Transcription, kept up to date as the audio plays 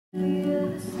Alright,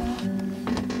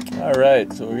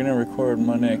 so we're gonna record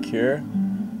Monic here.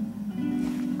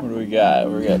 What do we got?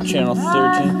 We got channel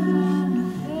 13.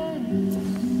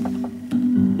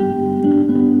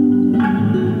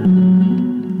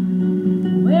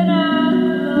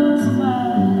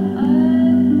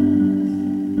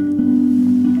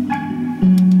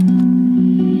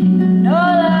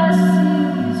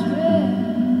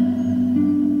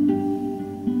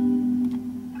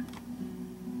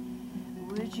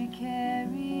 Would you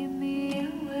carry me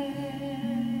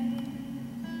away?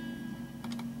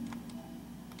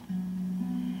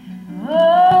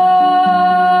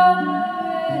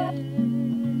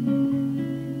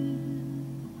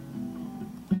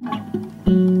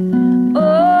 Oh,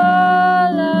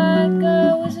 like I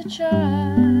was a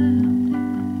child.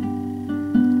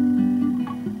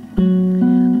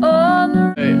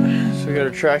 Right, so we got our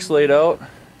tracks laid out.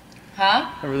 Huh?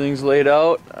 Everything's laid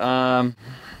out.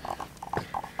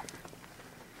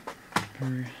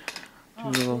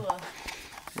 Do a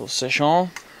little session.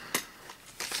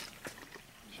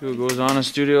 See what goes on in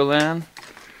Studio Land.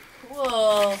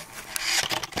 Cool.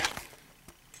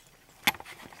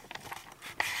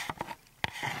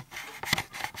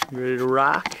 You ready to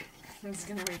rock? I'm just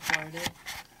gonna record it.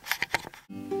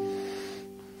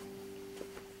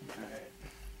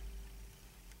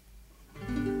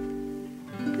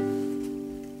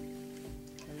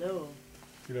 Hello.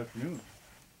 Good afternoon.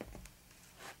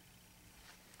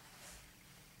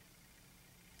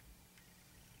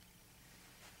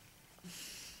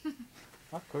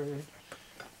 Awkward.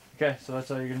 Okay, so that's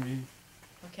how you're gonna be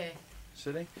Okay.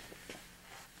 sitting.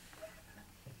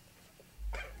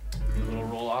 A little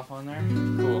roll off on there.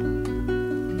 Cool.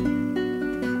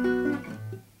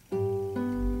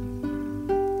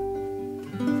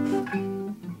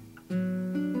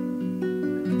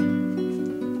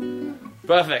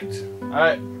 Perfect. All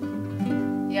right.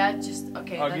 Yeah, just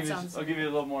okay. I'll give you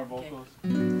a little more vocals.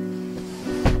 Okay.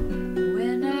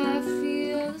 When I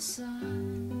feel the sun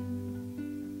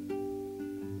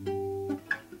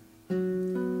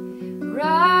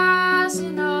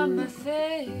rising on my face,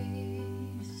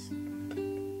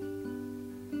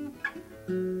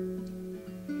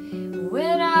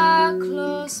 when I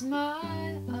close my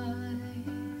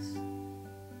eyes,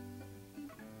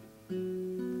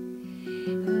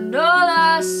 and all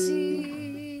I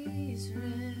see is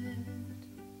red.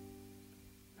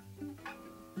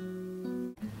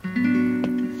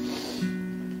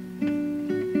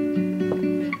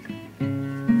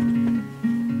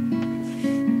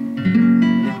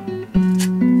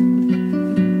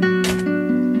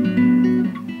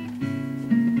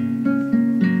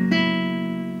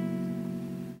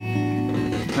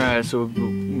 Alright, so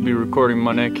we'll be recording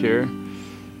Monic here.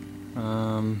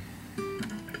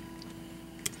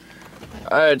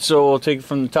 Alright, so we'll take it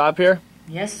from the top here.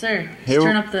 Yes, sir. Here,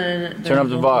 Turn up the turn up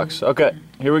the box. Okay,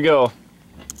 here we go.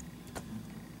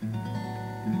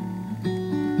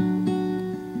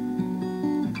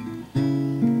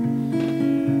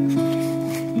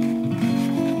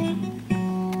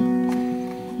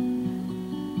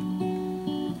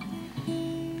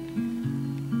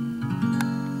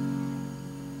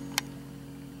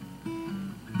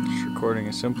 Just recording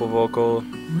a simple vocal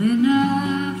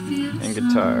and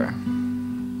guitar.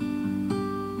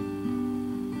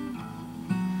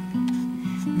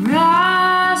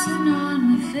 Rising on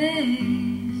my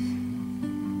face.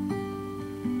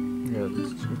 Got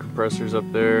some compressors up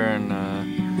there and a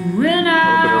When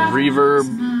little bit of I reverb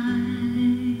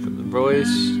for the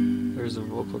voice. There's the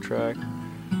vocal track.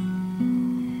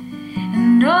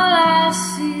 and all I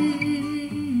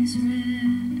see is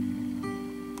red.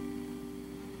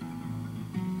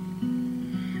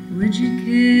 Would you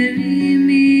carry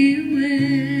me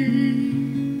away?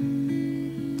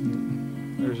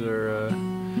 There's our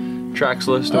tracks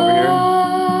list over here.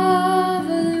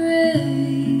 Over the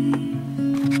rain.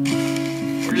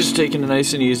 We're just taking it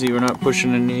nice and easy. We're not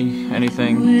pushing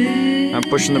anything. Not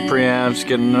pushing the preamps.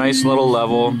 Getting a nice little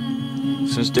level.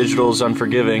 Since digital is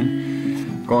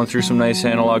unforgiving. Going through some nice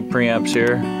analog preamps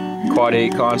here. Quad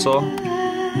 8 console.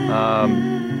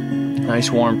 Nice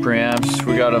warm preamps.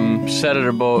 We got them set at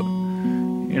about,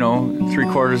 you know,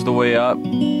 3/4 of the way up. A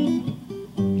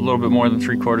little bit more than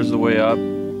 3/4 of the way up,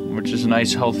 which is a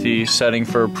nice healthy setting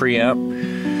for a preamp.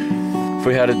 If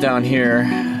we had it down here,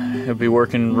 it'd be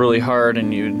working really hard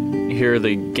and you'd hear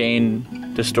the gain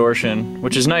distortion,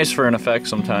 which is nice for an effect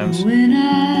sometimes.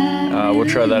 We'll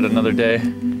try that another day,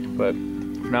 but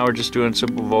for now we're just doing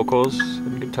simple vocals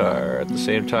and guitar at the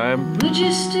same time,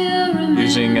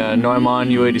 using a Neumann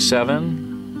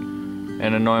U87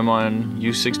 and a Neumann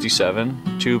U67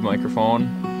 tube microphone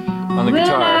on the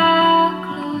guitar.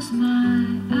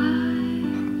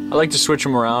 I like to switch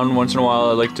them around once in a while.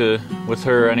 I like to, with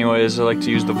her anyways, I like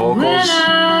to use the vocals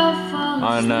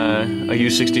on a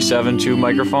U67 tube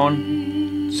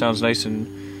microphone. Sounds nice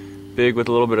and big with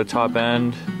a little bit of top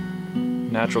end,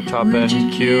 natural top end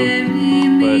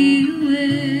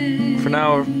EQ. But for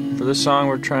now, for this song,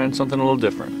 we're trying something a little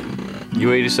different.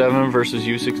 U87 versus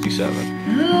U67.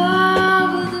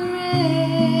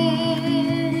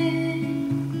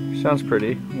 Sounds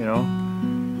pretty, you know.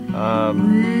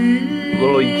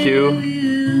 Little EQ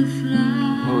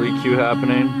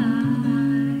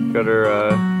happening. Got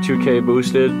her 2K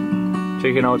boosted,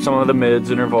 taking out some of the mids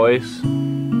in her voice,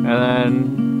 and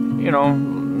then, you know,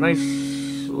 nice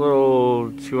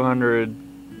little 200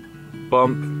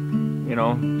 bump. You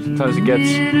know, sometimes it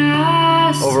gets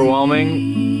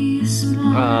overwhelming,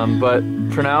 but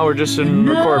for now we're just in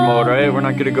record mode, right? We're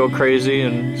not gonna go crazy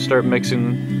and start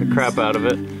mixing the crap out of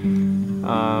it.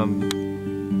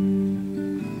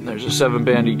 There's a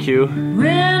 7-band EQ,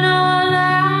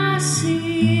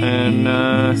 and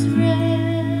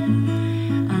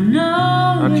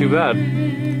not too bad.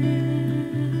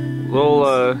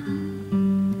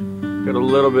 Got a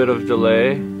little bit of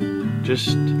delay,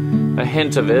 just a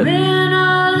hint of it.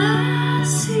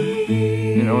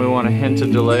 You know, we want a hint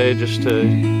of delay just to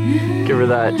give her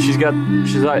that. She's got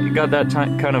that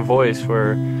kind of voice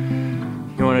where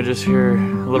you want to just hear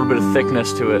a little bit of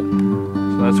thickness to it.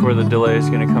 So that's where the delay is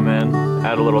going to come in.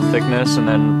 Add a little thickness and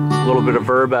then a little bit of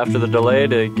verb after the delay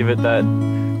to give it that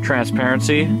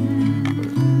transparency.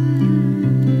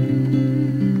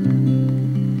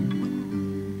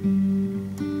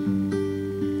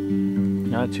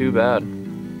 Not too bad.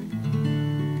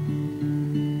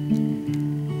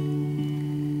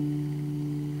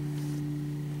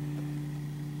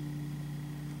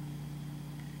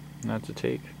 That's a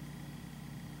take.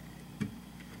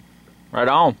 Right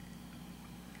on.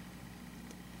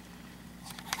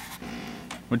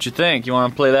 What you think? You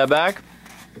want to play that back?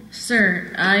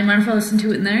 Sir, you mind if I listen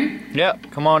to it in there?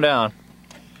 Yep, come on down.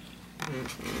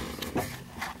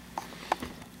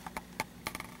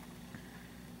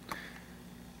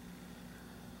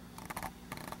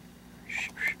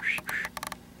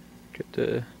 Get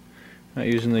the, not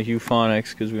using the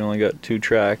euphonics because we only got 2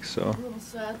 tracks, so. A little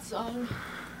sad song.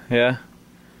 Yeah? I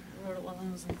wrote it while I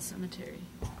was in the cemetery.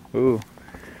 Ooh.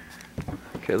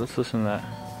 Okay, let's listen to that.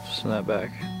 Listen to that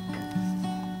back.